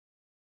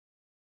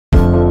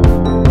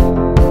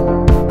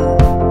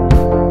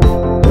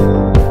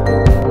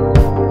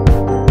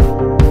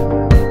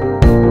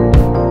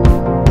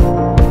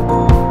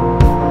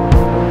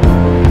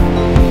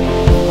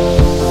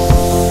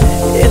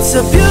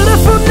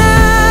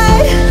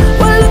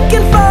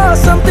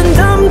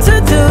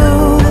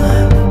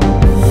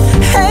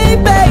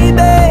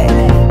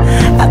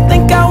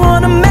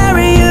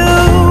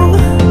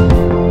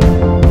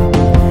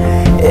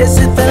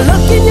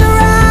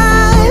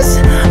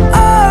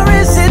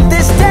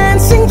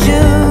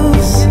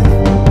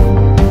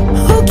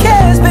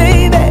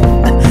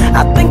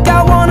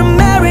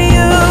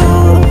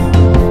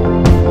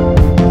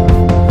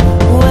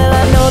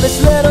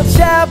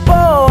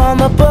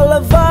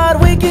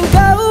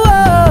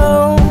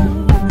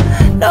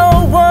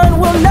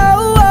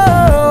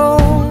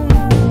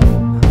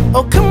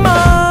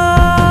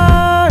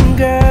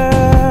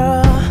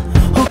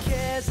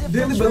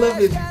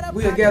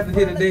gathered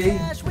here today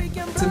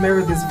to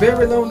marry this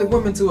very lonely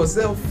woman to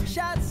herself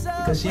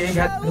because she ain't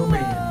got no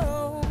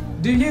man.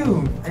 Do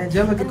you,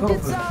 Angelica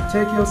Copher,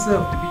 take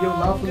yourself to be your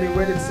lawfully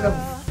wedded self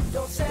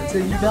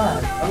until you die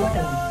alone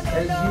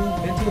as you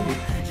intended?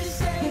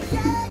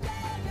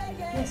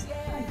 Yes,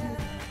 I do.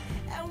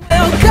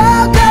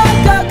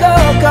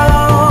 Go,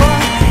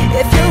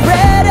 if you're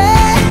ready.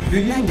 Do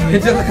you,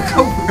 Angelica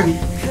Copher, agree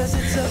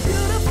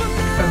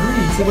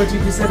to what you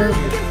just said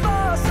earlier?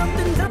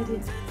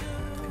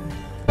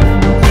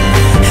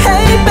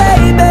 Hey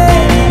baby,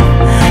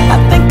 I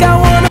think I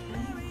wanna.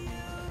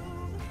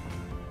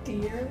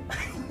 Dear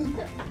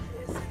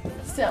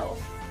self.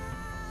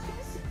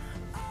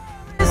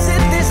 Is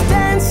it this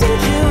dancing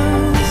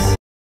juice?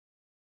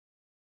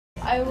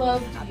 I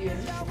loved you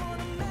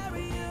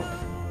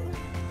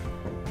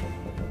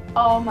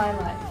all my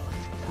life.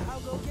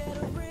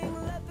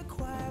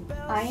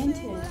 I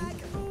intend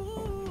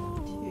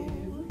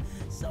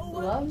to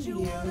love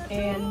you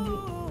and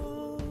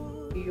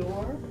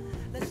your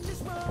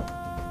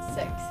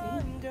sexy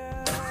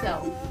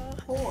self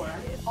for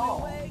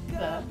all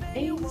the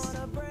days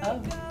of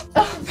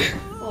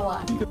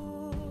life.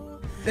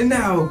 And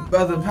now,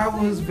 by the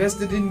powers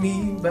vested in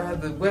me by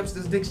the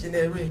Webster's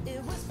Dictionary,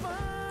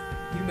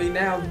 you may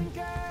now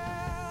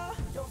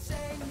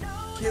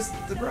kiss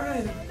the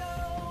bride.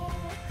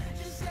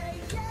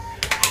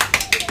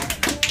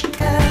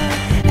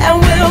 And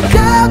we'll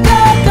go,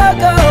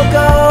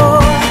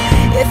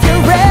 if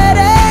you're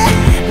ready,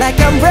 like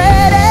I'm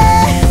ready.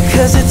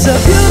 Cause it's a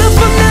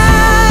beautiful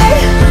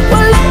night,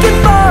 we're looking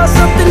for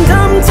something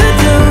dumb to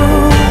do.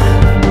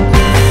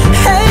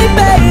 Hey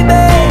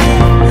baby,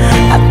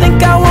 I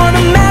think I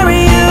wanna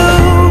marry you.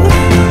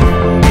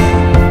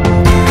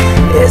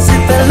 Is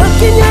it the look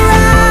in your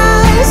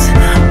eyes,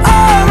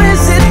 or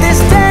is it this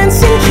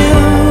dancing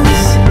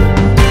juice?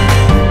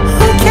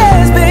 Who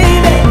cares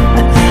baby,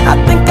 I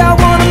think I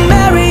wanna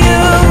marry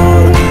you.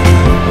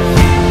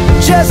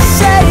 Just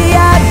say I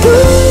do.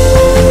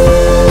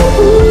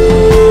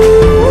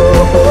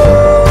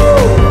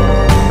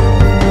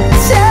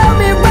 Tell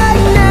me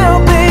right now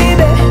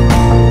baby,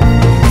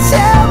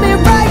 tell me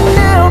right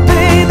now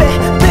baby,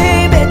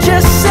 baby,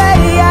 just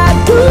say I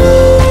do.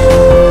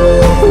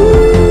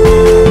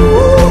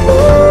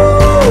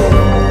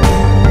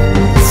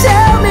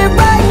 Tell me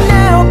right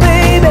now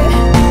baby,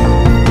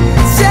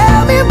 tell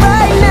me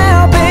right now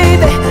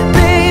baby,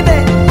 baby.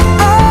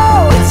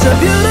 Oh, it's a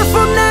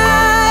beautiful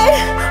night,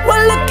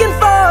 we're looking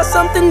for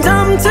something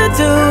dumb to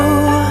do.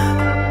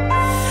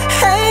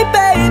 Hey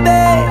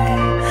baby,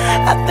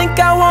 I think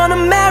I wanna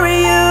marry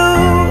you.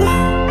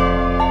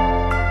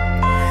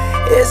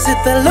 Is it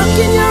the look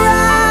in your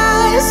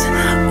eyes,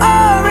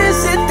 or is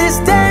it this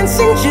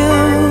dancing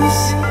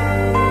juice?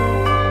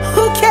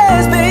 Who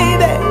cares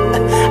baby,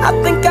 I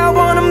think I